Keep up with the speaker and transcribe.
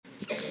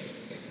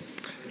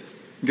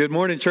Good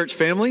morning, church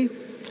family.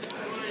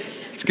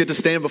 It's good to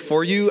stand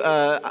before you.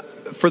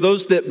 For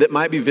those that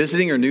might be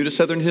visiting or new to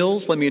Southern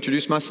Hills, let me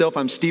introduce myself.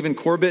 I'm Stephen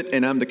Corbett,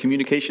 and I'm the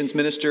communications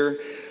minister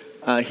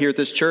here at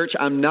this church.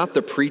 I'm not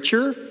the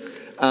preacher,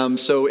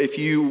 so if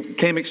you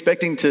came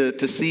expecting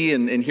to see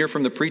and hear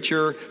from the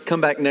preacher, come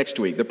back next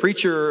week. The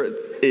preacher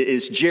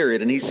is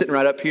Jared, and he's sitting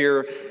right up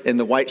here in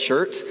the white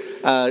shirt.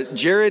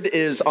 Jared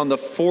is on the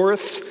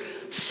fourth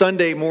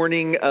Sunday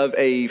morning of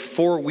a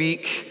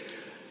 4-week,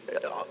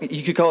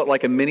 you could call it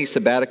like a mini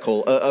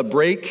sabbatical, a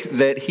break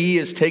that he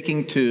is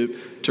taking to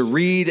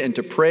read and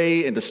to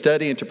pray and to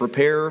study and to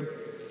prepare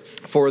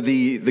for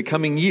the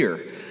coming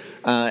year.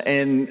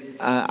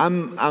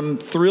 I'm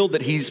thrilled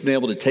that he's been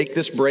able to take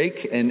this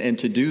break and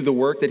to do the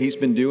work that he's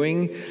been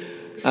doing.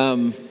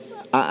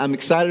 I'm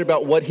excited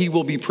about what he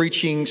will be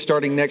preaching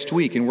starting next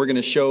week, and we're going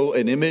to show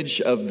an image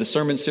of the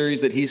sermon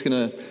series that he's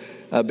going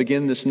to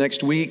begin this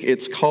next week.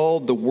 It's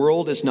called "The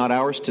World Is Not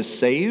Ours to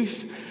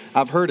Save."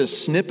 I've heard a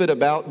snippet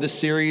about this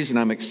series, and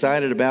I'm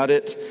excited about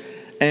it.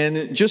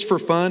 And just for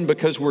fun,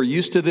 because we're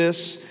used to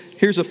this,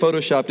 here's a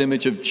photoshopped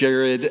image of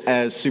Jared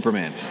as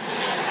Superman.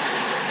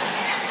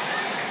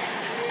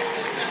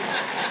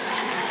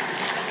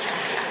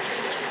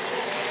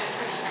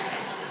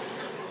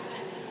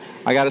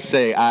 I got to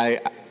say, I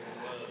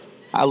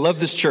love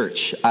this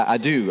church. I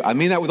do. I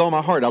mean that with all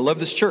my heart. I love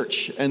this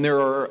church. And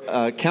there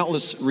are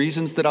countless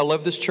reasons that I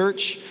love this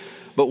church.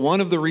 But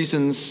one of the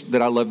reasons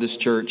that I love this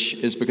church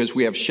is because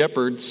we have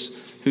shepherds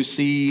who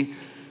see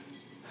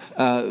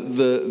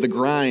the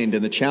grind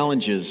and the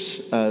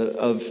challenges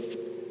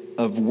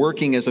of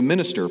working as a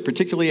minister,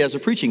 particularly as a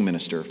preaching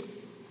minister.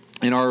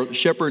 And our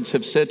shepherds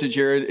have said to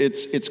Jared,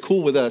 it's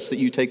cool with us that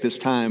you take this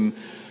time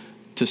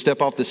to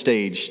step off the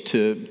stage,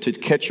 to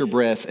catch your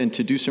breath, and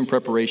to do some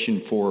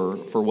preparation for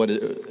what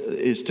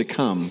is to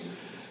come.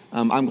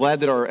 I'm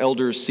glad that our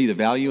elders see the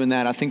value in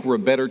that. I think we're a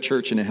better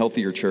church and a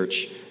healthier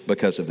church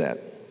because of that.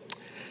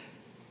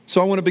 So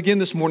I want to begin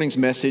this morning's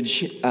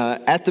message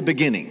at the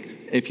beginning.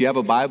 If you have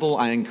a Bible,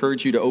 I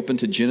encourage you to open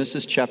to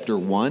Genesis chapter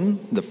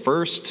 1, the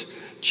first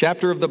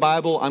chapter of the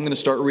Bible. I'm going to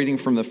start reading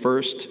from the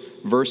first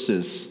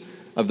verses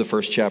of the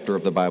first chapter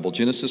of the Bible.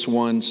 Genesis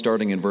 1,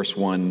 starting in verse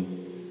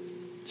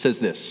 1, says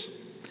this: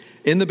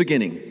 "In the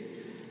beginning,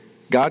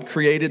 God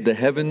created the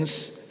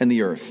heavens and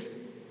the earth.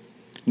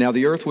 Now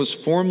the earth was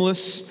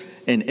formless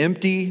and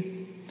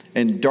empty,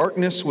 and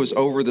darkness was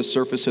over the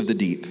surface of the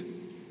deep.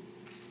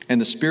 And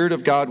the Spirit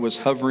of God was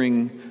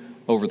hovering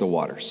over the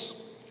waters."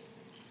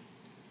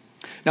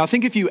 Now I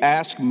think if you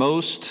ask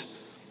most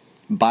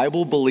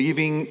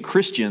Bible-believing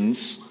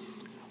Christians,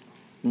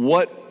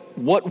 what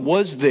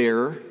was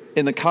there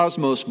in the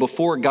cosmos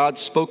before God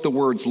spoke the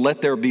words,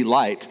 "Let there be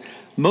light,"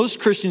 most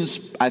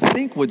Christians, I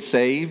think, would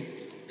say,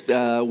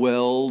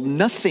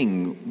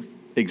 nothing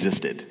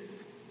existed.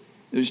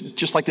 It was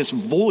just like this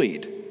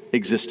void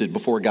existed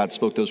before God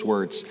spoke those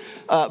words.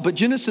 But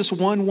Genesis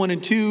 1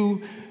 and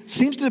 2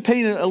 seems to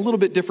paint a little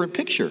bit different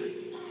picture.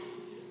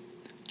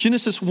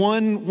 Genesis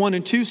 1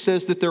 and 2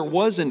 says that there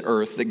was an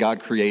earth that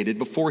God created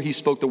before he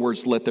spoke the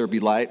words, "Let there be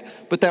light."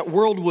 But that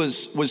world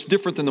was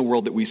different than the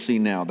world that we see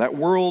now. That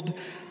world,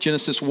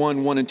 Genesis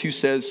 1 and 2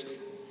 says,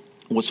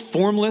 was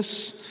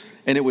formless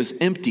and it was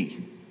empty.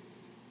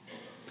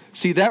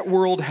 See, that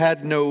world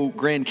had no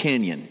Grand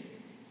Canyon.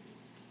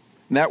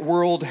 That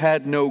world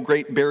had no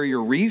Great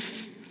Barrier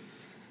Reef.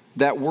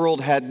 That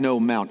world had no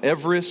Mount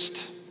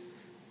Everest.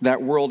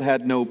 That world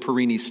had no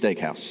Perini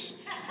Steakhouse.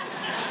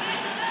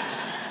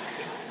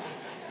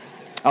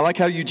 I like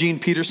how Eugene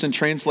Peterson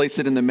translates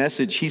it in the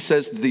Message. He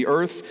says the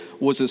earth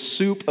was a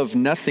soup of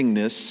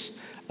nothingness,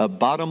 a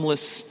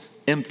bottomless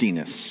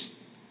emptiness.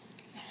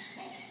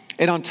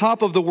 And on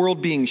top of the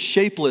world being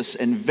shapeless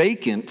and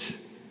vacant,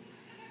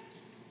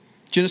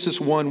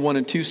 Genesis 1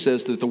 and 2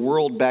 says that the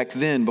world back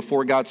then,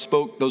 before God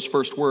spoke those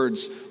first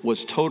words,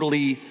 was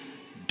totally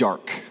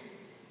dark.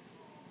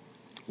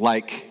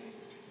 Like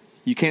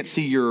you can't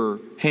see your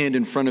hand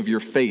in front of your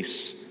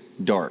face,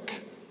 dark.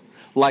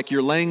 Like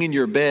you're laying in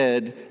your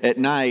bed at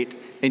night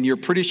and you're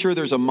pretty sure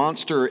there's a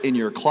monster in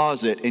your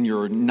closet and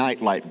your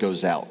nightlight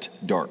goes out,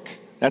 dark.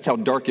 That's how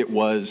dark it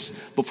was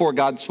before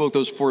God spoke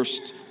those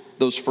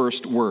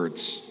first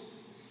words.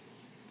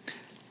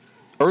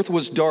 Earth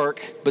was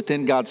dark, but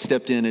then God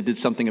stepped in and did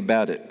something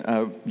about it.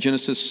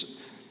 Genesis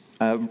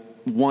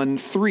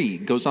 1:3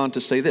 goes on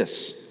to say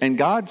this: "And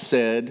God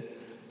said,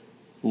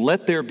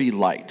 'Let there be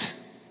light.'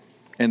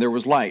 And there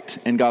was light.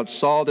 And God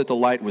saw that the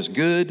light was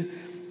good,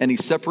 and he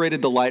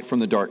separated the light from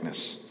the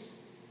darkness.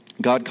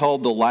 God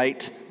called the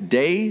light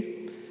day,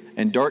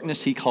 and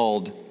darkness he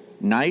called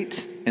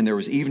night. And there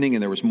was evening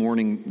and there was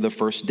morning the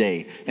first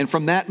day." And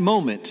from that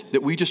moment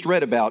that we just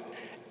read about,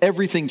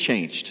 everything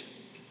changed.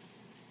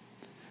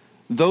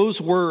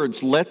 Those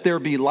words, "Let there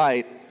be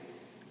light,"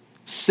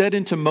 set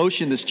into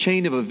motion this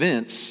chain of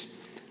events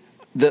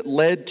that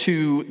led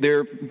to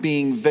there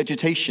being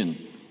vegetation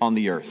on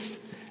the earth,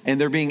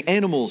 and there being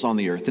animals on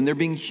the earth, and there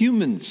being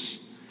humans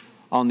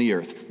on the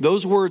earth.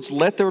 Those words,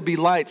 "Let there be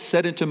light,"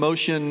 set into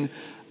motion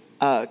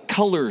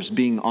colors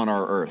being on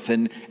our earth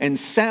and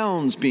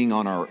sounds being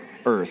on our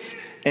earth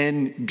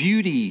and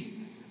beauty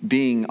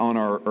being on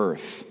our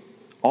earth.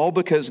 All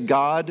because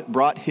God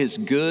brought his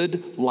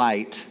good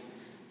light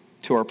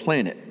to our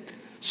planet.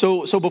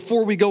 So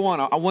before we go on,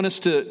 I want us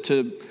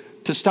to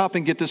stop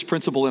and get this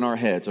principle in our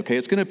heads, okay?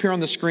 It's going to appear on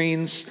the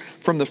screens.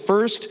 From the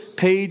first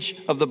page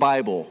of the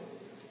Bible,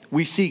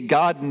 we see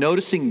God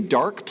noticing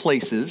dark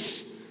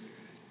places,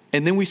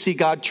 and then we see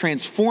God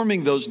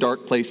transforming those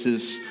dark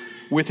places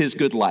with his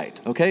good light,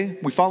 okay?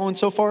 We following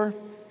so far?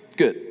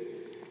 Good.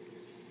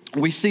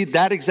 We see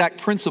that exact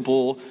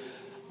principle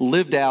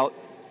lived out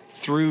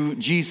through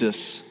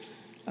Jesus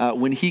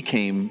when he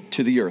came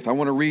to the earth. I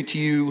want to read to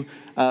you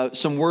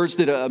some words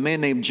that a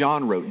man named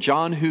John wrote.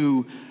 John,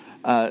 who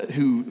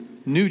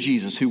knew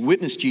Jesus, who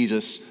witnessed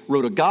Jesus,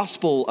 wrote a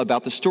gospel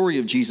about the story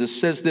of Jesus,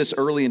 says this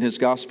early in his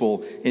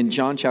gospel in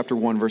John chapter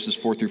 1, verses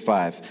 4 through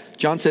 5.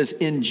 John says,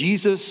 "In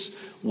Jesus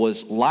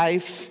was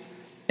life,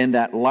 and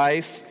that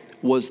life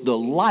was the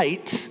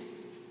light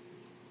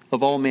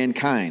of all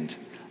mankind.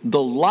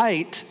 The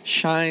light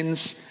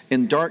shines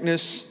in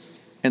darkness,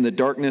 and the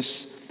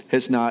darkness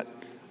has not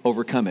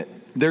overcome it."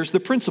 There's the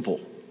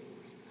principle.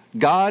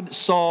 God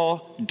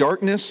saw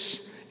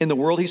darkness in the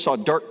world. He saw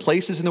dark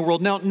places in the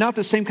world. Now, not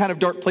the same kind of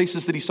dark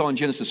places that he saw in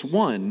Genesis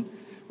 1,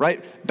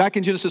 right? Back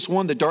in Genesis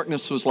 1, the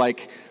darkness was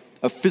like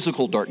a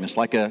physical darkness,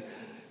 like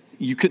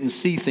you couldn't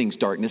see things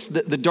darkness.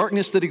 The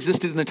darkness that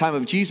existed in the time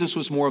of Jesus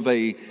was more of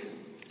a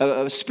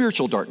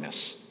spiritual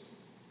darkness,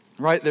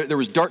 right? There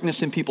was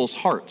darkness in people's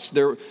hearts.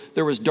 There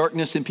was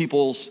darkness in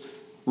people's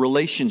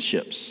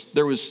relationships.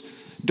 There was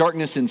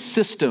darkness in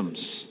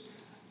systems.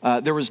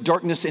 There was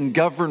darkness in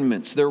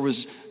governments. There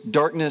was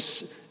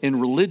darkness in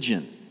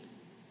religion.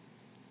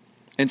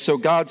 And so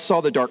God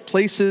saw the dark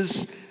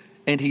places,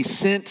 and he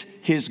sent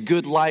his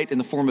good light in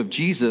the form of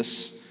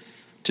Jesus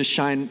to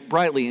shine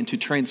brightly and to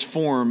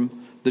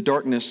transform the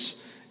darkness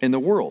in the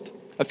world.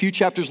 A few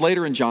chapters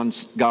later in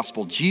John's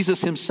gospel,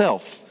 Jesus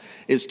himself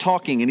is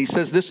talking, and he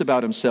says this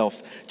about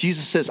himself.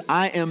 Jesus says,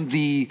 "I am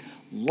the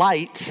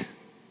light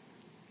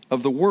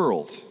of the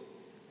world.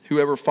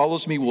 Whoever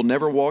follows me will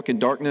never walk in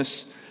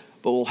darkness,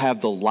 but will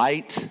have the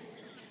light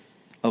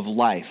of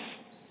life."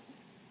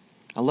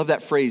 I love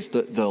that phrase,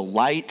 the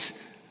light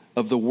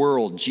of the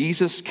world.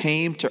 Jesus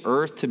came to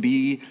earth to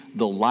be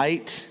the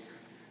light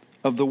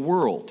of the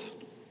world.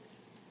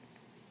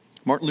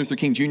 Martin Luther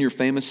King Jr.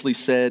 famously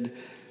said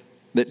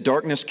that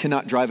darkness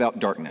cannot drive out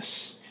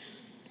darkness,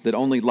 that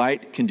only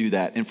light can do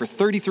that. And for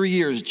 33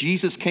 years,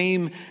 Jesus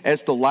came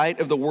as the light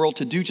of the world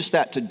to do just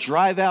that, to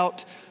drive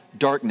out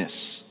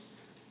darkness.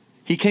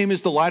 He came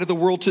as the light of the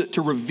world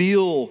to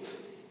reveal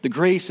the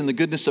grace and the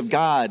goodness of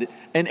God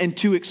and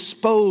to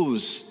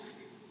expose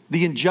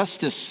the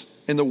injustice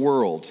in the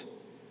world,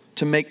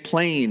 to make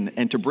plain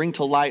and to bring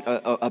to light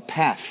a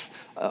path,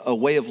 a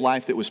way of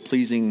life that was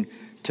pleasing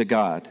to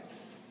God.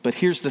 But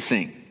here's the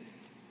thing.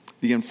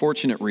 The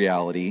unfortunate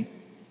reality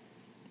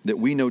that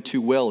we know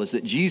too well is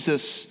that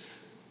Jesus,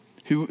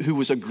 who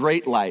was a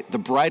great light, the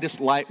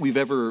brightest light we've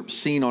ever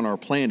seen on our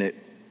planet,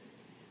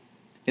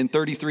 in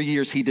 33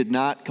 years, he did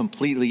not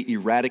completely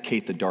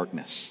eradicate the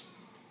darkness.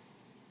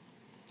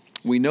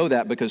 We know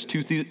that because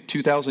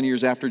 2,000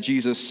 years after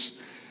Jesus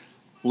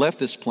left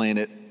this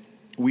planet,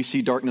 we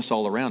see darkness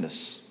all around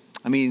us.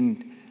 I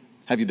mean,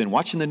 have you been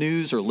watching the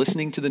news or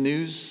listening to the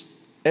news?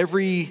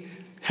 Every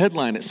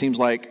headline, it seems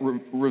like,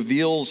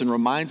 reveals and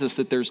reminds us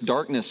that there's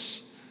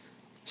darkness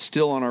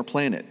still on our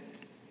planet.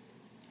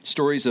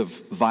 Stories of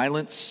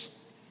violence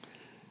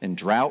and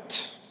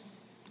drought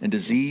and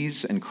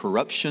disease and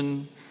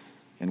corruption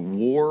and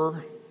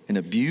war and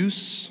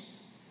abuse.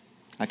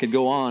 I could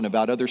go on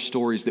about other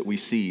stories that we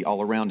see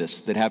all around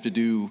us that have to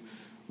do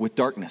with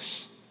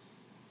darkness.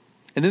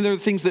 And then there are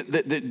things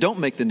that don't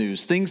make the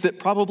news, things that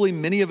probably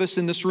many of us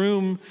in this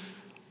room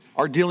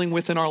are dealing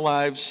with in our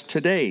lives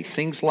today.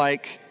 Things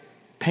like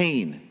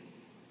pain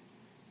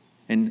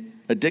and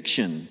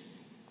addiction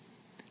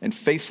and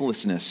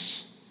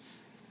faithlessness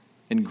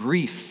and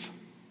grief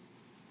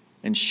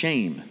and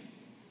shame,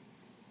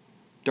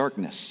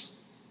 darkness.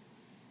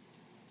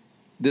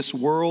 This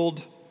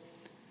world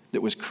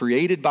that was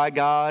created by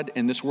God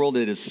and this world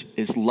that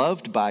is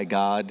loved by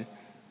God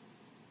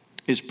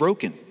is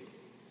broken.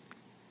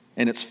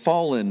 And it's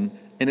fallen,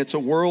 and it's a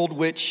world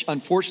which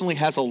unfortunately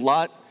has a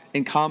lot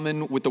in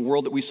common with the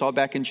world that we saw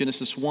back in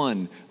Genesis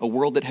 1, a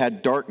world that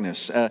had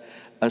darkness,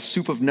 a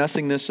soup of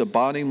nothingness, a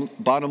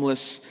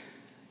bottomless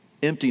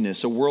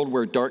emptiness, a world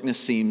where darkness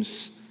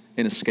seems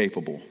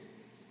inescapable.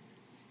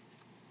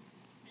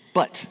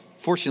 But,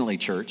 fortunately,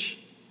 church,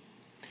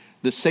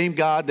 the same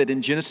God that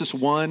in Genesis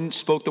 1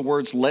 spoke the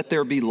words, "Let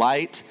there be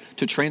light,"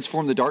 to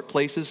transform the dark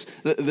places,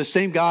 the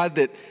same God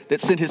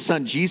that sent his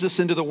son Jesus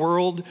into the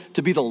world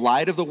to be the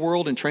light of the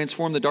world and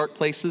transform the dark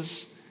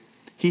places,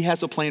 he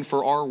has a plan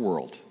for our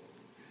world.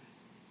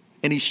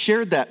 And he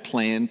shared that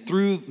plan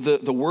through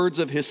the words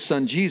of his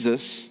son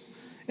Jesus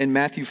in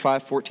Matthew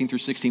 5:14 through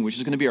 16, which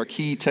is going to be our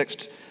key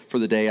text for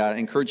the day. I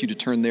encourage you to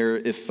turn there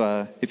if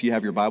you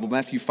have your Bible.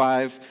 Matthew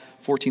 5,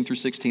 14 through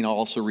 16. I'll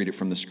also read it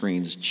from the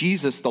screens.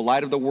 Jesus, the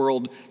light of the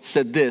world,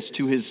 said this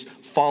to his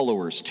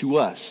followers, to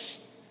us.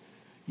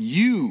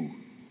 You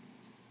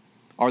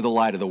are the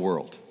light of the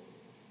world.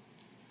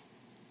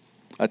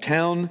 A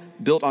town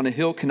built on a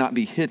hill cannot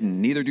be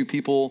hidden. Neither do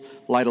people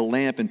light a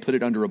lamp and put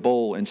it under a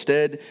bowl.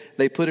 Instead,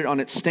 they put it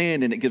on its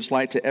stand, and it gives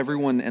light to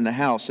everyone in the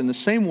house. In the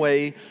same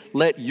way,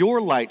 let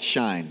your light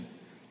shine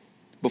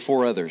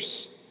before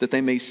others, that they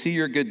may see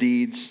your good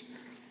deeds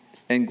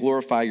and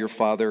glorify your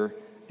Father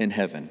in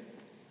heaven.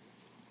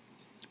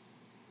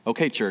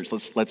 Okay, church,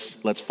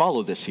 let's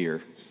follow this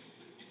here.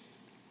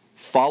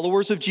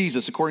 Followers of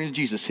Jesus, according to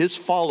Jesus, his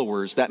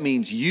followers, that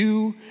means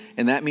you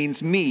and that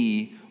means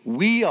me.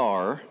 We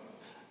are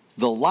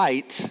the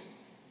light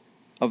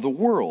of the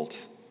world.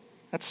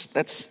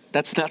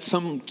 That's not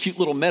some cute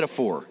little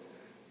metaphor.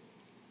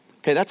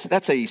 Okay,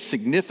 that's a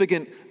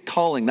significant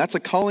calling. That's a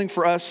calling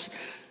for us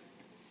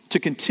to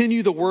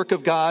continue the work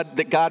of God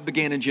that God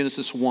began in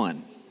Genesis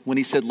 1 when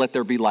he said, let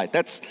there be light.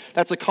 That's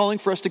a calling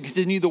for us to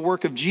continue the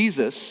work of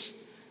Jesus,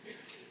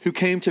 who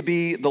came to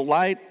be the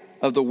light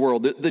of the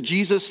world. The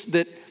Jesus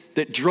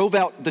that drove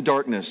out the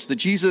darkness. The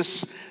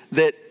Jesus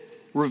that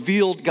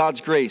revealed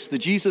God's grace. The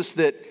Jesus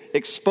that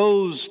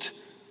exposed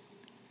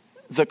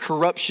the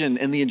corruption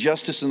and the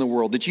injustice in the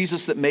world. The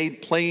Jesus that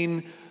made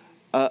plain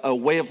a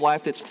way of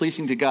life that's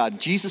pleasing to God.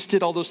 Jesus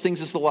did all those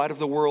things as the light of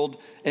the world,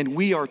 and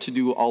we are to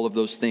do all of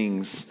those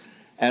things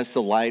as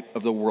the light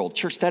of the world.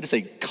 Church, that is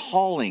a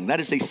calling. That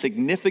is a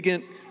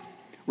significant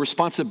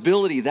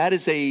responsibility. That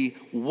is a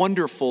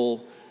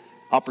wonderful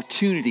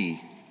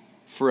opportunity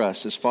for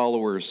us as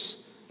followers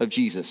of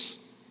Jesus.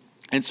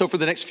 And so for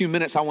the next few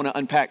minutes, I want to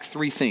unpack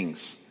three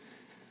things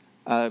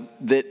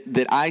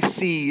that I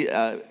see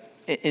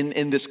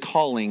in this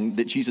calling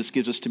that Jesus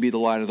gives us to be the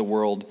light of the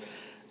world.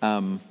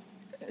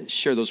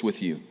 Share those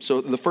with you.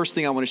 So the first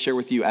thing I want to share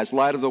with you, as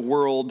light of the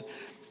world,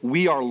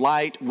 we are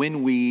light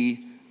when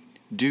we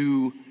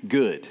do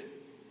good.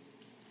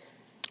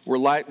 We're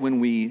light when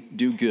we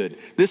do good.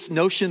 This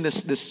notion,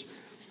 this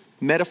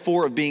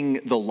metaphor of being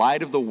the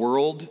light of the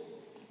world,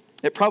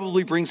 it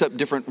probably brings up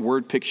different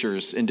word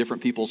pictures in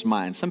different people's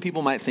minds. Some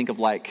people might think of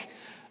like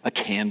a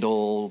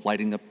candle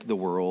lighting up the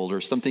world,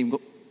 or something.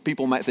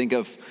 People might think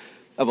of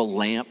a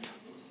lamp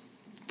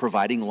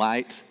providing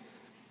light.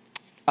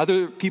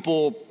 Other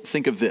people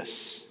think of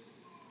this,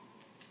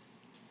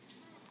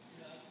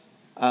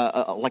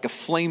 like a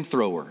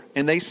flamethrower.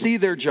 And they see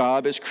their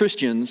job as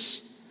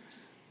Christians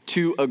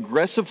to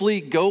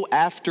aggressively go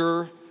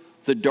after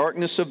the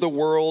darkness of the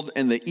world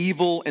and the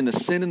evil and the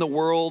sin in the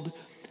world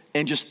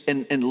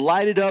and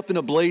light it up in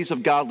a blaze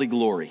of godly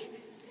glory.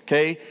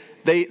 Okay?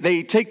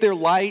 They take their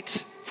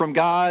light from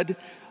God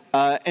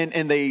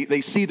and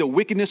they see the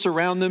wickedness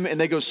around them, and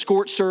they go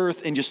scorched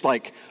earth and just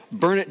like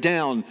burn it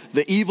down,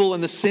 the evil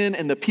and the sin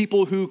and the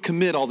people who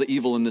commit all the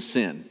evil and the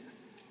sin.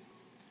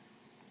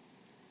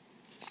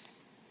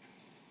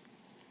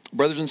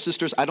 Brothers and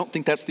sisters, I don't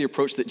think that's the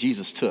approach that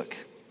Jesus took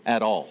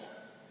at all.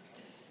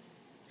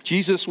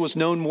 Jesus was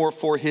known more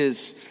for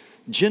his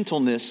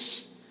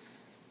gentleness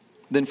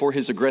than for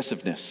his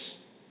aggressiveness.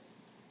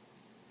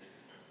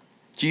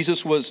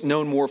 Jesus was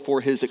known more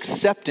for his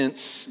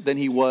acceptance than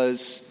he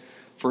was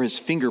for his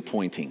finger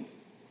pointing.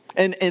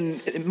 And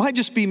it might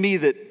just be me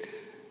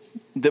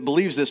that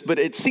believes this, but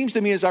it seems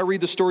to me as I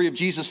read the story of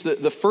Jesus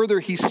that the further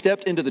he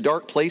stepped into the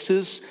dark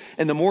places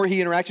and the more he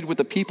interacted with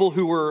the people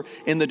who were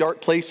in the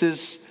dark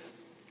places,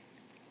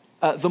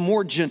 the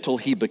more gentle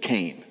he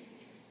became.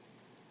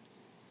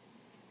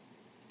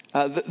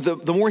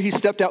 The more he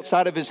stepped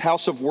outside of his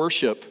house of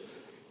worship,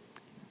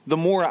 the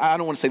more, I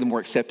don't want to say the more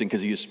accepting,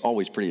 because he is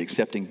always pretty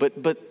accepting, but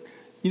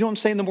you know what I'm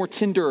saying? The more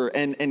tender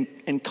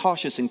and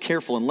cautious and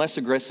careful and less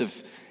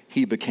aggressive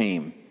he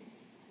became.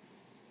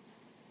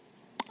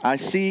 I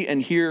see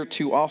and hear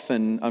too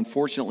often,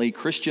 unfortunately,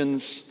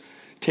 Christians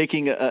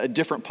taking a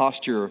different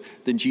posture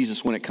than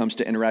Jesus when it comes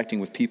to interacting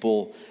with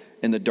people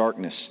in the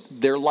darkness.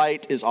 Their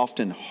light is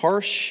often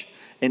harsh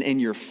and in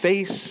your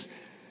face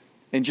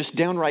and just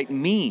downright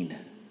mean.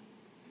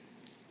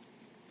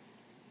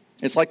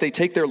 It's like they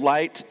take their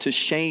light to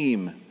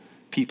shame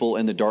people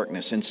in the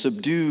darkness and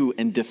subdue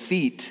and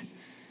defeat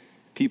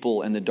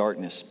people in the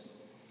darkness.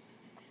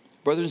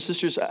 Brothers and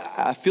sisters,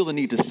 I feel the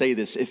need to say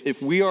this.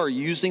 If we are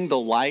using the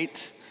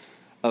light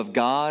of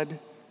God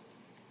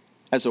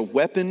as a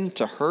weapon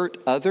to hurt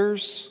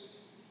others,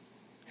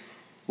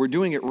 we're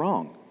doing it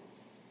wrong.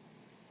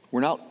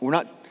 We're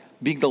not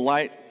being the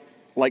light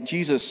like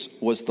Jesus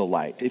was the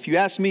light. If you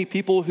ask me,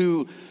 people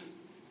who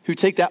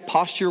take that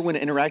posture when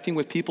interacting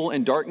with people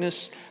in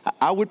darkness,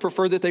 I would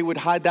prefer that they would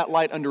hide that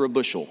light under a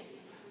bushel,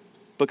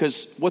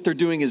 because what they're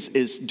doing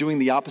is doing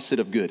the opposite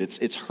of good.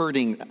 It's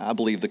hurting, I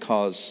believe, the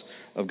cause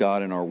of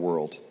God in our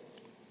world.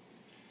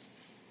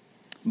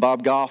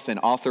 Bob Goff, an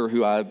author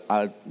who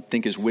I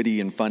think is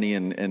witty and funny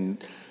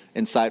and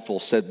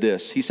insightful, said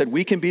this. He said,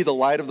 "We can be the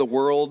light of the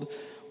world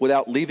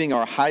without leaving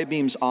our high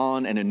beams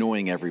on and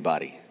annoying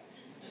everybody."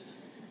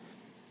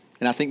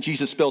 And I think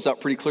Jesus spells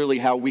out pretty clearly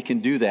how we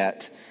can do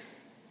that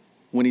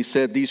when he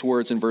said these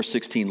words in verse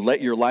 16,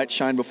 "Let your light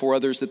shine before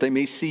others that they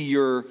may see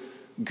your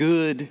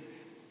good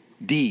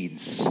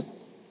deeds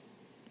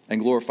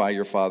and glorify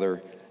your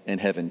Father in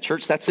heaven."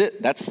 Church, that's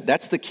it.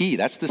 That's the key.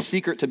 That's the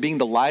secret to being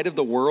the light of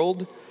the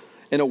world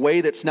in a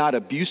way that's not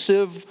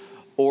abusive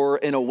or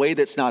in a way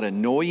that's not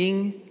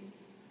annoying.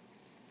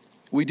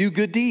 We do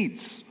good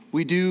deeds.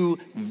 We do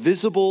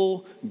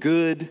visible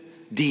good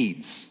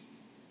deeds.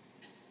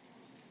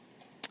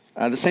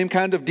 The same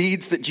kind of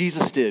deeds that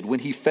Jesus did when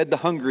he fed the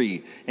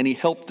hungry and he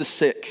helped the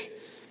sick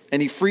and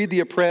he freed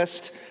the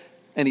oppressed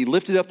and he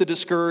lifted up the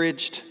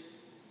discouraged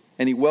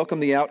and he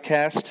welcomed the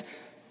outcast.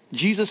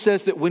 Jesus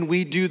says that when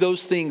we do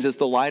those things as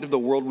the light of the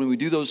world, when we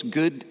do those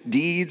good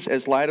deeds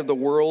as light of the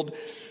world,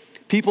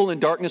 people in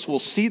darkness will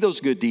see those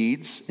good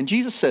deeds. And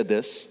Jesus said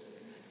this,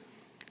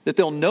 that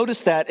they'll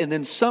notice that and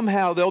then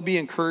somehow they'll be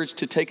encouraged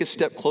to take a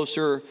step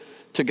closer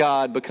to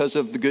God because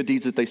of the good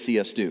deeds that they see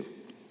us do.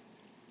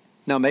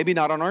 Now, maybe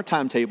not on our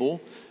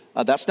timetable.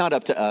 That's not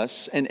up to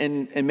us.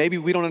 And maybe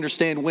we don't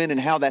understand when and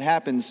how that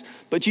happens.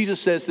 But Jesus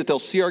says that they'll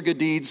see our good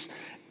deeds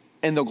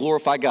and they'll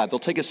glorify God. They'll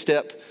take a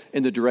step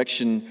in the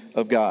direction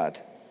of God.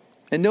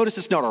 And notice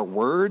it's not our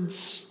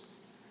words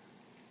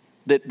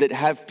that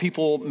have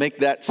people make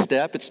that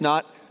step. It's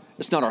not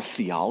our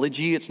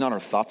theology. It's not our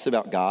thoughts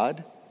about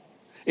God.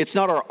 It's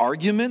not our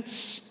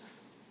arguments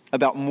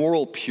about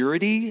moral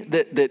purity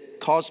that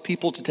cause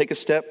people to take a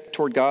step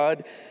toward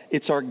God.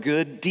 It's our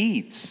good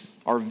deeds,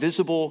 our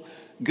visible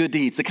good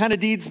deeds, the kind of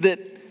deeds that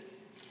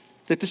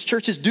this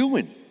church is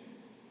doing.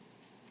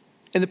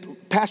 In the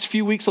past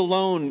few weeks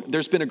alone,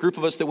 there's been a group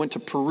of us that went to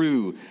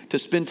Peru to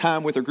spend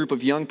time with a group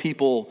of young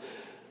people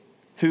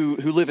who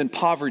live in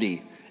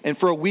poverty. And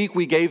for a week,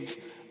 we gave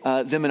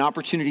them an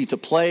opportunity to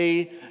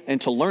play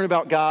and to learn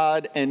about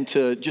God and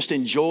to just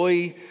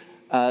enjoy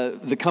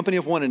the company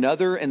of one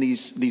another and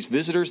these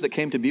visitors that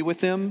came to be with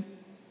them.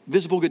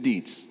 Visible good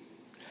deeds.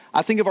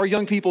 I think of our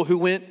young people who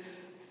went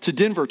to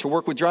Denver to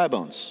work with Dry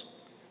Bones,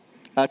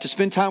 to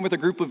spend time with a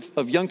group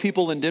of young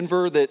people in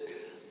Denver that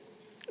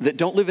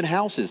don't live in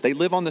houses. They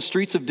live on the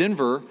streets of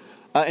Denver.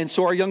 And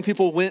so our young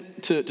people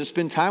went to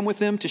spend time with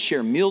them, to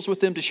share meals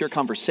with them, to share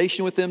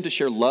conversation with them, to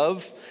share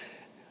love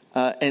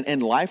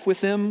and life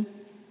with them.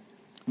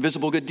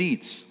 Visible good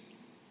deeds.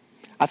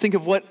 I think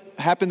of what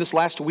happened this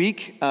last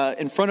week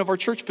in front of our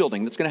church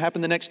building that's going to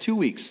happen the next 2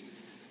 weeks,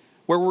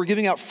 where we're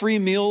giving out free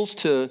meals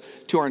to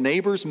our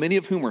neighbors, many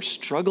of whom are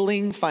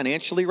struggling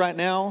financially right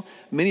now,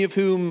 many of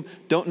whom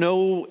don't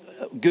know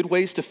good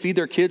ways to feed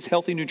their kids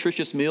healthy,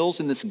 nutritious meals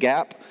in this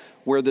gap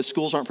where the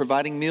schools aren't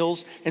providing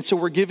meals. And so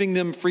we're giving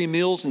them free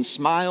meals and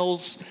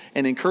smiles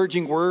and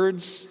encouraging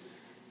words,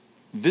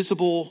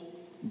 visible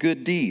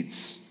good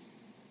deeds.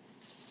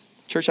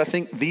 Church, I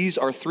think these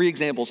are 3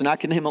 examples, and I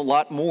can name a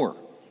lot more.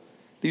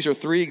 These are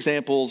 3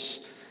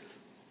 examples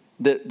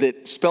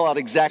that spell out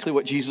exactly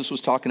what Jesus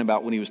was talking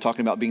about when he was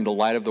talking about being the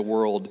light of the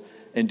world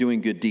and doing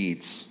good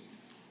deeds.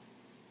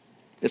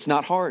 It's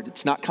not hard.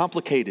 It's not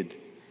complicated.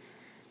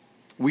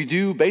 We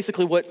do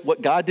basically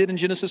what God did in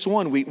Genesis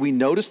 1. We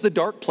notice the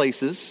dark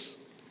places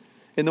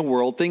in the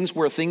world, places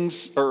where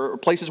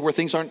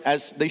things aren't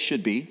as they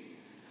should be.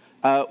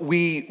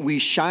 We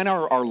shine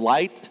our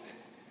light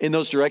in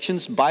those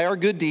directions by our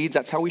good deeds.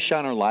 That's how we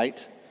shine our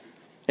light.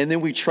 And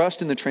then we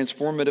trust in the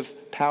transformative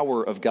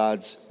power of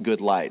God's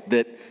good light.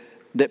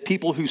 That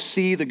people who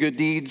see the good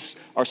deeds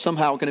are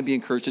somehow going to be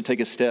encouraged to take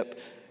a step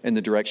in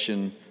the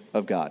direction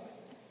of God.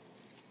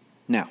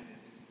 Now,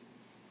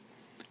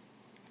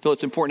 I feel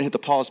it's important to hit the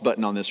pause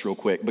button on this real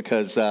quick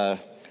because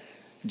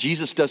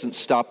Jesus doesn't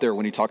stop there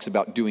when he talks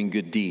about doing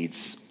good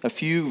deeds. A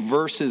few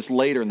verses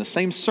later in the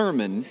same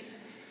sermon,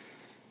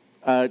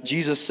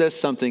 Jesus says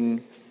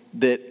something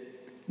that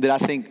I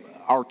think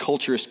our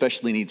culture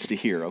especially needs to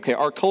hear. Okay,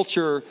 our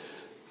culture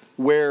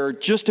where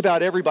just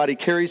about everybody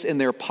carries in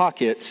their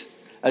pocket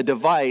a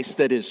device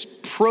that is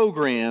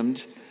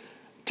programmed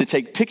to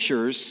take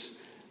pictures,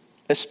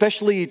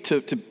 especially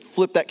to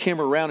flip that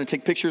camera around and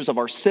take pictures of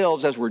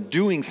ourselves as we're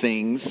doing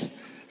things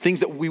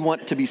that we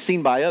want to be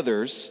seen by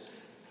others.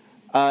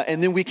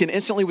 And then we can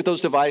instantly with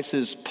those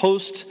devices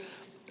post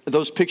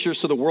those pictures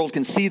so the world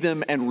can see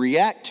them and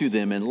react to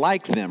them and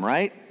like them,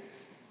 right?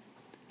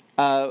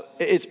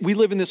 We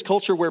live in this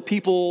culture where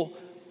people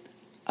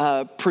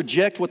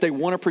project what they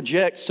want to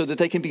project so that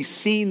they can be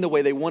seen the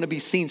way they want to be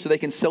seen, so they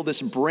can sell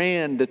this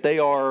brand that they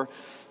are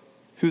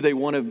who they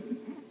want to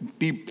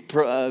be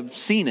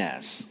seen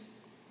as.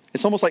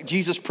 It's almost like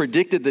Jesus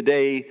predicted the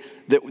day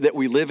that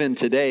we live in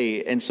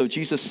today. And so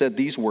Jesus said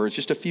these words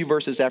just a few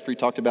verses after he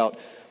talked about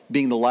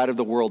being the light of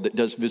the world that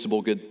does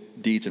visible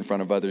good deeds in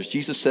front of others.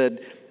 Jesus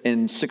said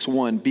in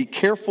 6:1, "Be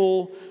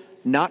careful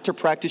not to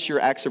practice your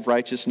acts of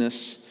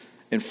righteousness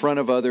in front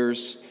of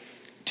others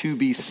to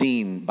be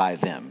seen by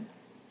them."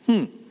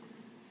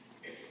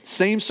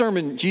 Same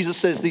sermon, Jesus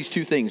says these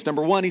 2 things.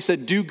 Number 1, he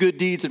said, do good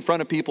deeds in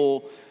front of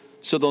people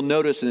so they'll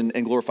notice and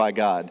glorify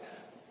God.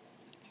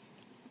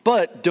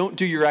 But don't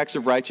do your acts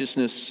of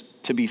righteousness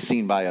to be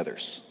seen by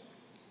others.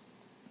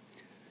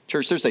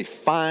 Church, there's a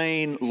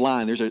fine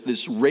line. There's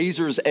this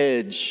razor's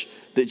edge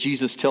that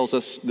Jesus tells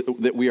us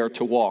that we are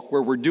to walk,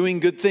 where we're doing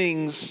good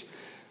things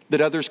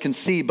that others can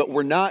see, but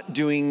we're not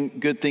doing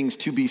good things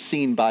to be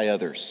seen by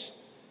others.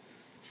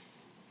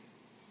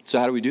 So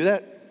how do we do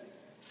that?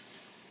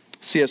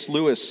 C.S.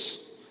 Lewis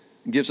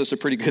gives us a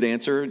pretty good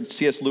answer.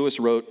 C.S. Lewis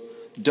wrote,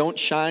 "Don't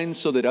shine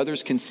so that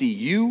others can see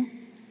you.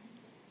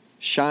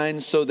 Shine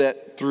so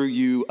that through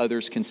you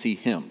others can see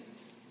him."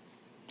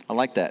 I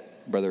like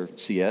that, Brother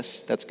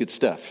C.S. That's good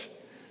stuff.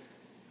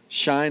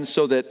 Shine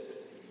so that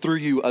through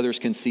you others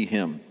can see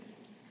him.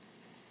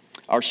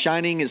 Our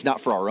shining is not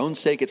for our own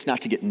sake. It's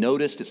not to get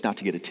noticed. It's not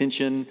to get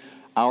attention.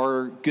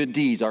 Our good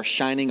deeds, our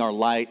shining, our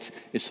light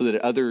is so that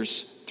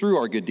others through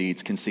our good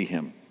deeds can see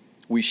him.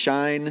 We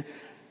shine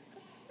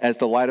as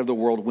the light of the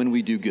world when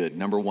we do good,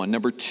 number one.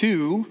 Number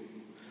two,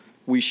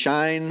 we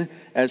shine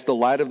as the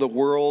light of the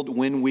world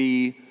when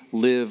we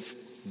live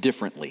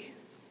differently.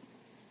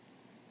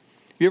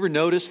 Have you ever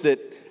noticed that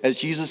as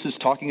Jesus is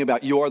talking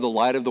about you are the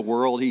light of the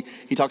world, he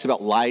talks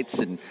about lights,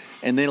 and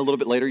then a little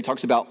bit later he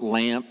talks about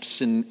lamps,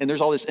 and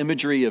there's all this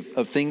imagery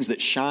of things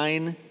that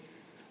shine.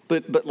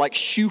 But like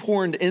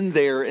shoehorned in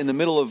there in the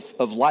middle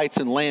of lights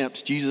and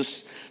lamps,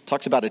 Jesus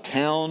talks about a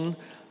town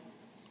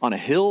on a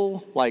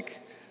hill. Like,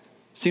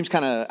 seems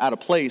kind of out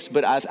of place,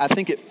 but I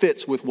think it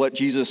fits with what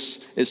Jesus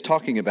is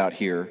talking about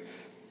here.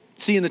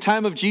 See, in the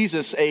time of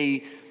Jesus,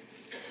 a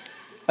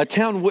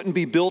town wouldn't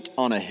be built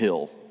on a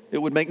hill.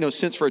 It would make no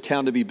sense for a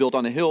town to be built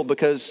on a hill,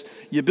 because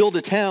you build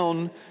a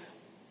town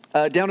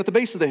down at the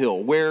base of the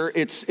hill where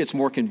it's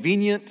more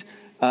convenient.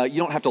 You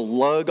don't have to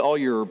lug all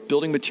your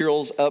building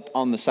materials up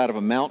on the side of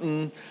a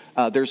mountain.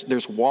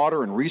 There's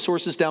water and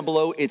resources down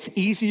below. It's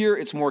easier,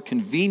 it's more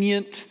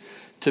convenient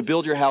to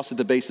build your house at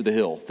the base of the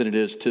hill than it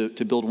is to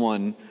build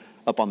one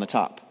up on the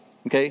top.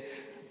 Okay?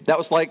 That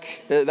was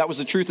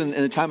the truth in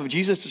the time of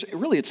Jesus.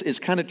 Really, it's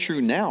kind of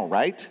true now,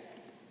 right?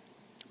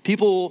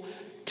 People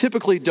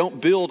typically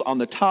don't build on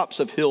the tops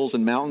of hills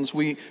and mountains.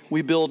 We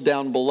build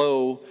down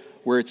below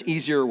where it's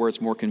easier, where it's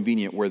more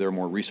convenient, where there are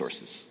more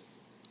resources.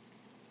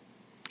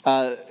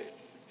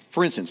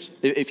 For instance,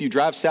 if you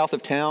drive south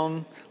of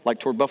town, like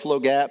toward Buffalo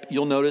Gap,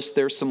 you'll notice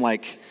there's some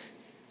like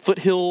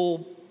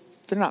foothill,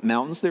 they're not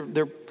mountains,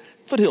 they're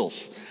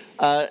foothills.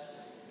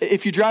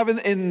 If you drive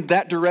in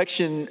that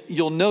direction,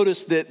 you'll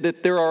notice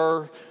that there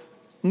are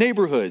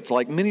neighborhoods,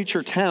 like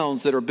miniature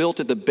towns that are built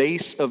at the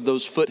base of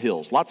those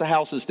foothills. Lots of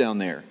houses down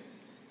there.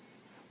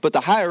 But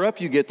the higher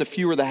up you get, the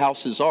fewer the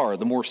houses are,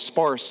 the more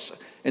sparse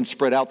and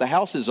spread out the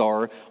houses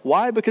are.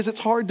 Why? Because it's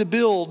hard to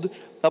build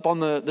up on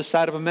the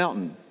side of a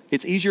mountain.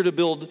 It's easier to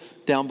build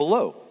down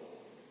below.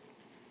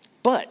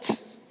 But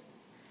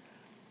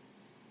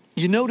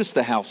you notice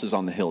the houses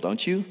on the hill,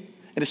 don't you?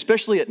 And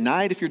especially at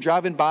night, if you're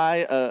driving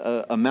by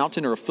a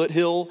mountain or a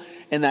foothill,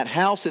 and that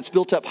house that's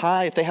built up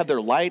high, if they have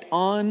their light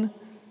on,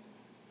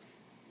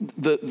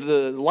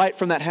 the light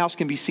from that house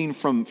can be seen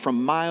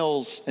from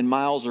miles and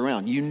miles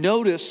around. You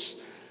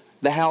notice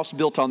the house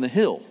built on the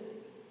hill.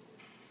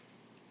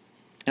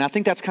 And I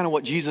think that's kind of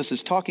what Jesus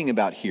is talking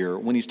about here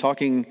when he's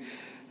talking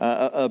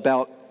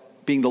about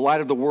being the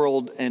light of the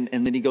world, and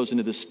then he goes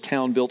into this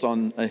town built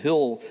on a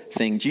hill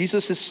thing.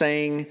 Jesus is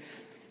saying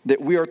that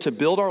we are to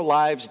build our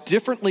lives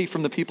differently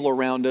from the people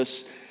around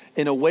us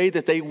in a way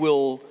that they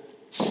will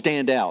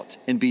stand out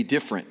and be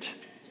different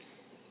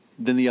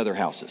than the other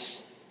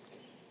houses.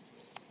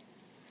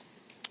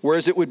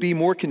 Whereas it would be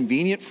more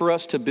convenient for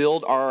us to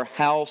build our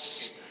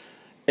house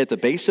at the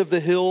base of the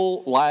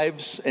hill,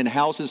 lives and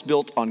houses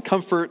built on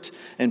comfort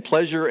and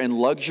pleasure and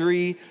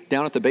luxury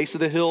down at the base of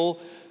the hill,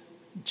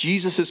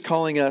 Jesus is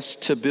calling us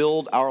to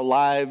build our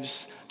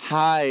lives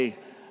high,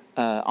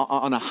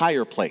 on a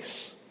higher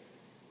place.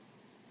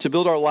 To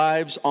build our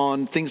lives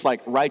on things like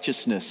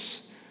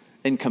righteousness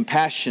and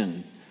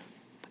compassion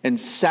and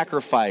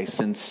sacrifice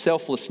and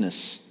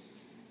selflessness.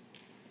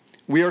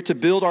 We are to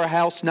build our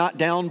house not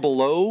down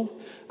below,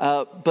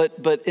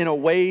 but in a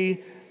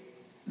way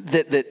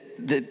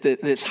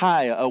that's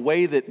high, a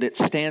way that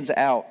stands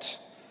out,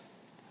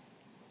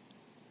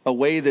 a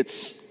way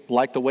that's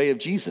like the way of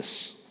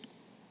Jesus.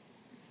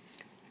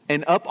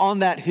 And up on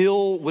that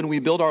hill, when we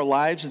build our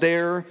lives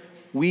there,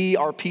 we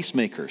are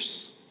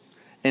peacemakers.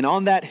 And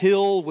on that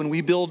hill, when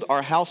we build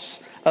our house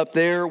up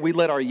there, we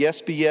let our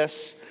yes be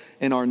yes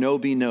and our no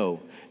be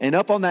no. And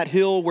up on that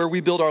hill where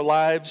we build our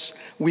lives,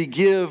 we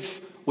give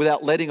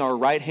without letting our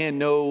right hand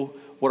know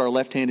what our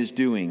left hand is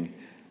doing.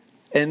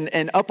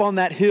 And up on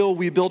that hill,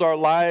 we build our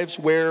lives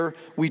where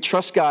we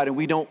trust God and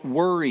we don't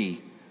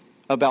worry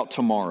about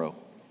tomorrow.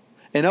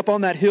 And up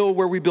on that hill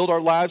where we build our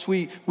lives,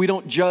 we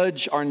don't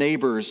judge our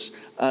neighbors,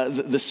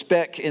 the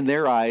speck in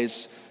their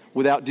eyes,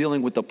 without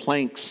dealing with the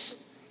planks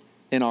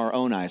in our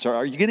own eyes.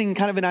 Are you getting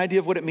kind of an idea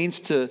of what it means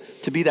to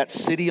be that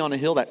city on a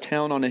hill, that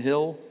town on a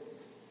hill?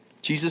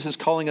 Jesus is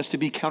calling us to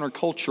be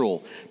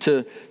countercultural,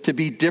 to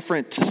be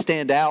different, to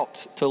stand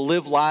out, to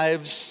live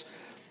lives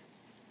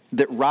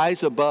that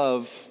rise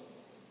above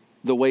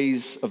the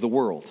ways of the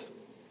world.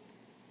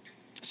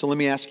 So let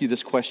me ask you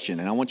this question,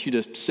 and I want you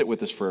to sit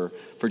with us for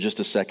just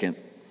a second.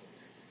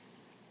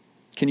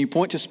 Can you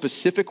point to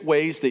specific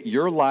ways that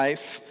your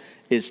life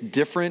is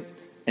different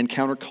and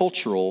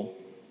countercultural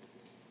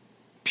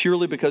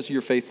purely because of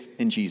your faith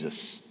in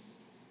Jesus?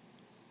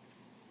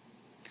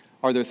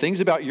 Are there things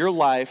about your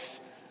life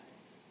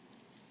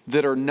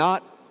that are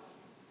not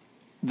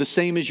the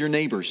same as your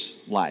neighbor's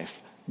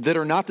life, that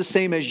are not the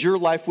same as your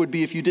life would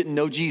be if you didn't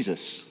know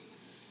Jesus?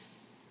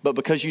 But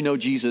because you know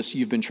Jesus,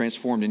 you've been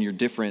transformed and you're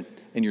different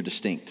and you're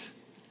distinct.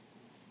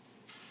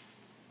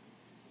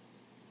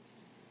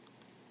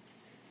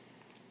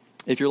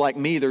 If you're like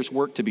me, there's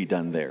work to be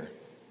done there.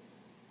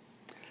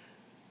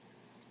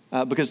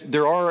 Because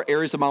there are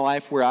areas of my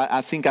life where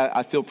I think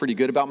I feel pretty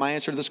good about my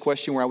answer to this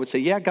question, where I would say,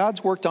 yeah,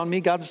 God's worked on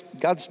me. God's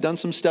done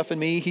some stuff in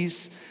me.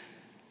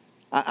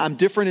 I'm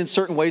different in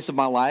certain ways of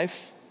my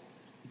life,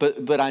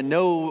 but I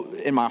know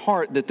in my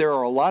heart that there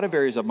are a lot of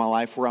areas of my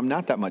life where I'm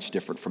not that much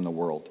different from the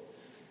world,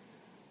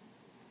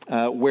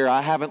 where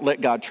I haven't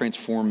let God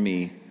transform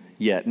me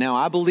yet. Now,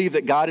 I believe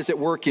that God is at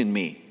work in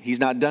me. He's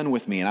not done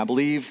with me. And I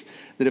believe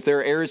that if there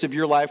are areas of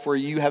your life where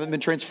you haven't been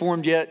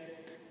transformed yet,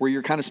 where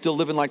you're kind of still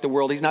living like the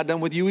world, He's not done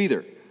with you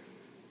either.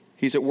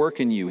 He's at work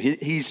in you.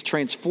 He's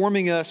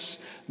transforming us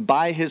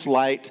by His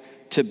light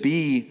to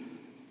be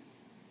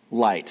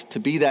light, to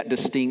be that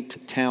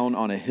distinct town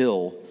on a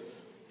hill,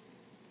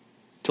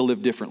 to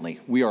live differently.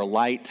 We are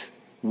light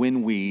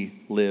when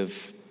we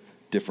live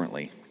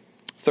differently.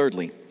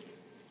 Thirdly,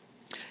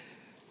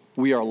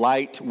 we are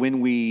light when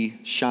we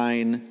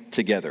shine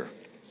together.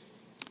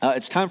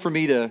 It's time for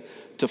me to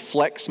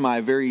flex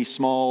my very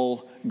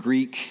small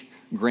Greek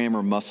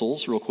grammar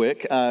muscles real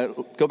quick.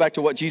 Go back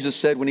to what Jesus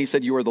said when He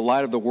said, you are the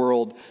light of the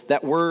world.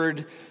 That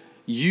word,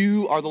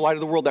 you are the light of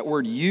the world, that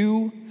word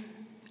you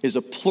is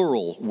a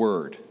plural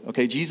word.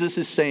 Okay, Jesus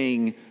is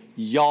saying,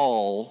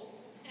 y'all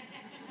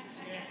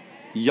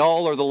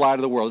are the light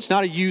of the world. It's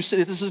not a you.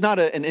 This is not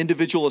an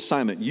individual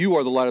assignment. You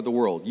are the light of the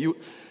world.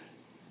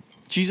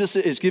 Jesus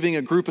is giving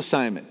a group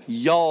assignment.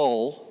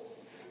 Y'all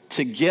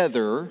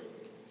together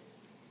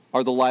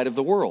are the light of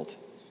the world.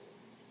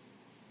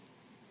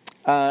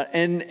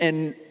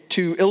 And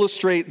to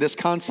illustrate this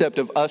concept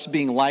of us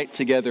being light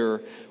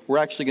together, we're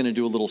actually going to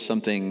do a little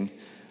something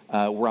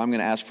where I'm going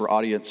to ask for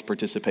audience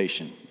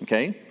participation,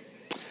 okay?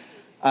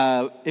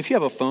 If you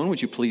have a phone,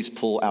 would you please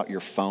pull out your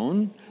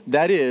phone?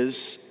 That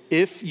is,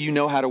 if you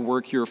know how to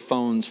work your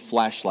phone's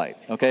flashlight,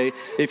 okay?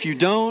 If you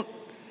don't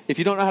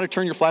know how to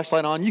turn your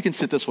flashlight on, you can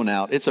sit this one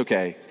out. It's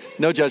okay.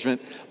 No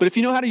judgment. But if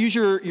you know how to use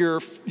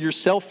your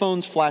cell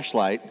phone's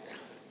flashlight,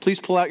 please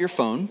pull out your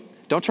phone.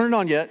 Don't turn it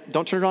on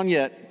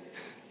yet.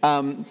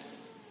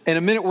 In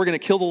a minute, we're going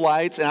to kill the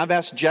lights, and I've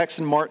asked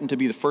Jackson Martin to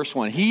be the first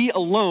one. He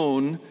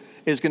alone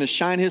is going to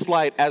shine his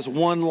light as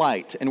one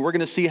light, and we're going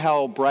to see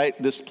how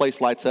bright this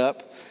place lights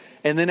up.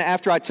 And then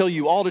after I tell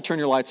you all to turn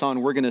your lights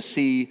on, we're going to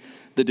see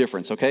the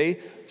difference, okay?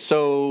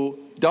 So,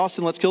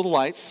 Dawson, let's kill the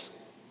lights.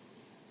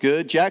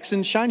 Good.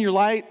 Jackson, shine your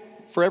light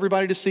for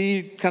everybody to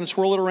see. Kind of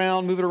swirl it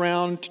around, move it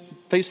around,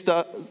 face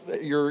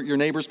your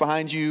neighbors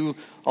behind you,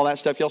 all that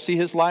stuff. Y'all see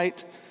his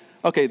light?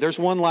 Okay, there's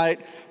one light.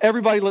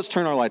 Everybody, let's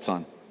turn our lights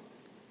on.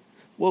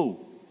 Whoa.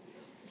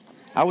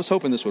 I was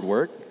hoping this would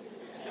work.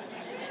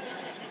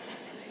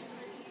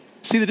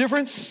 See the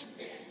difference?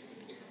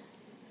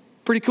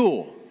 Pretty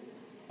cool.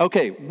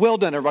 Okay, well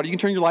done, everybody. You can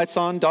turn your lights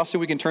on. Dawson,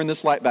 we can turn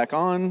this light back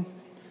on.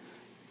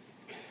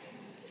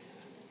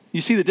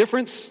 You see the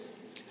difference?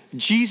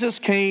 Jesus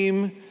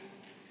came.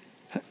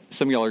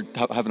 Some of y'all are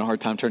having a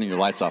hard time turning your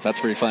lights off. That's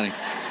pretty funny.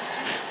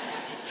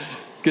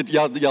 Good,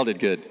 y'all did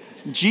good.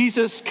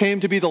 Jesus came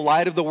to be the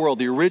light of the world,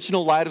 the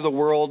original light of the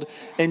world,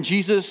 and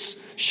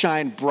Jesus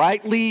shined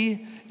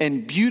brightly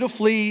and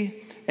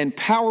beautifully and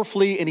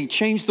powerfully, and He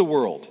changed the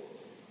world.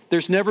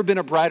 There's never been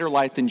a brighter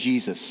light than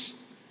Jesus.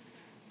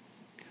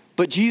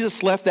 But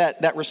Jesus left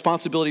that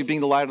responsibility of being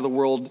the light of the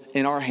world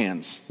in our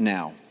hands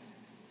now.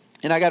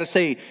 And I got to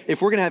say,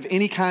 if we're going to have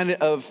any kind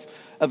of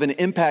an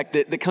impact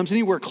that comes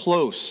anywhere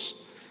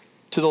close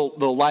to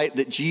the light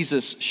that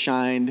Jesus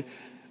shined,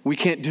 we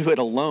can't do it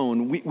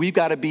alone. We've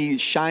got to be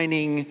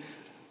shining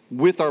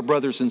with our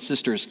brothers and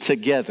sisters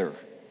together.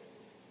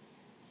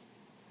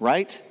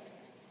 Right?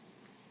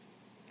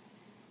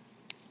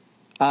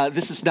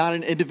 This is not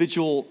an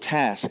individual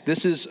task.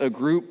 This is a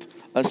group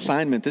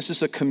assignment. This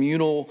is a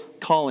communal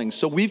calling.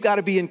 So we've got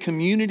to be in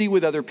community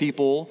with other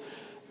people,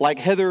 like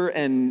Heather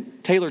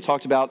and Taylor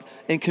talked about,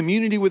 in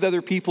community with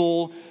other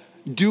people,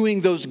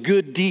 doing those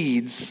good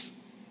deeds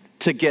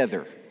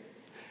together.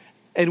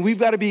 And we've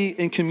got to be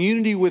in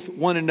community with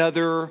one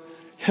another,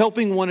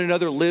 helping one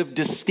another live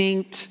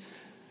distinct,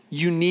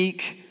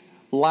 unique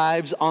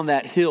lives on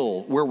that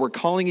hill where we're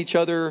calling each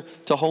other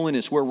to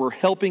holiness, where we're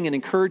helping and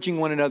encouraging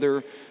one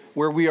another,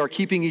 where we are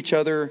keeping each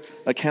other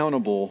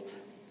accountable,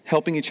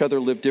 helping each other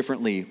live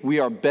differently. We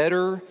are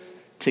better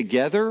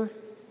together,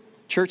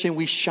 church, and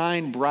we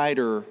shine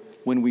brighter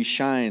when we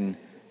shine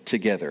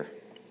together.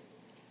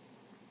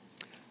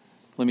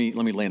 Let me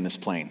land this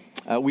plane.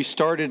 We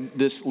started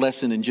this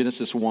lesson in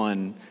Genesis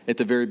 1 at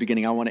the very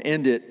beginning. I want to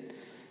end it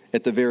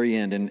at the very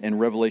end in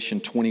Revelation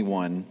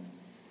 21.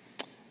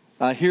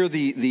 Here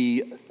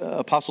the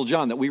Apostle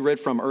John that we read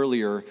from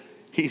earlier,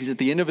 he's at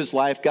the end of his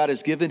life. God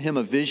has given him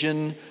a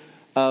vision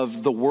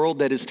of the world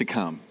that is to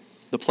come,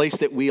 the place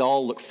that we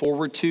all look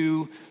forward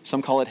to.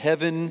 Some call it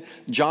heaven.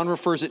 John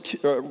refers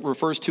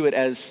to it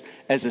as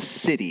a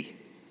city.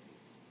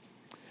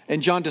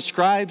 And John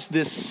describes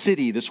this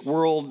city, this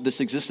world, this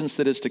existence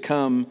that is to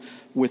come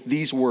with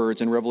these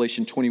words in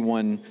Revelation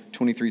 21,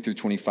 23 through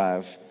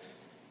 25.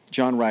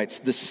 John writes,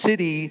 "The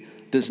city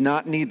does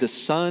not need the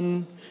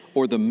sun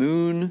or the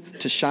moon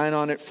to shine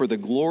on it, for the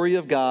glory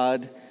of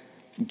God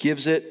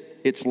gives it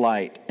its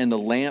light, and the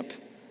Lamb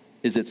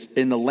is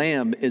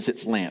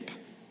its lamp.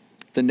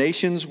 The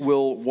nations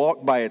will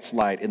walk by its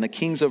light, and the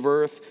kings of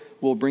earth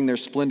will bring their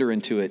splendor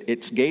into it.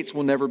 Its gates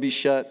will never be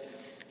shut,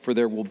 for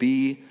there will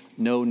be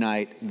no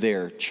night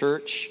there."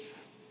 Church,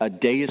 a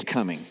day is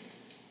coming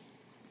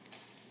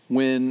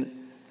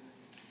when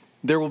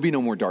there will be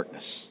no more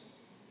darkness.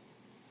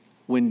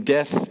 When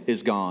death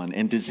is gone,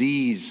 and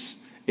disease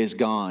is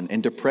gone,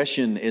 and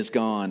depression is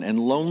gone, and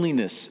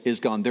loneliness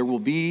is gone. There will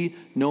be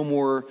no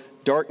more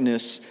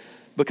darkness,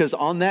 because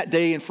on that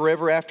day and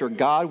forever after,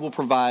 God will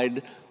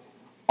provide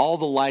all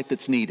the light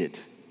that's needed.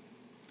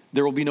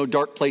 There will be no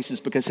dark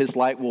places because his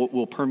light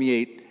will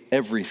permeate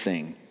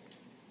everything.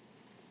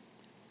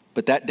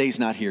 But that day's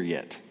not here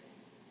yet.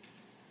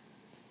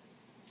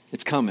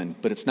 It's coming,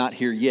 but it's not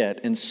here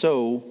yet. And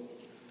so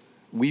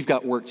we've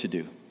got work to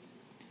do.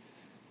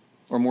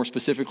 Or more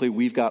specifically,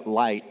 we've got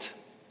light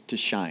to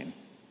shine.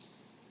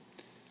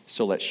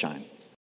 So let's shine.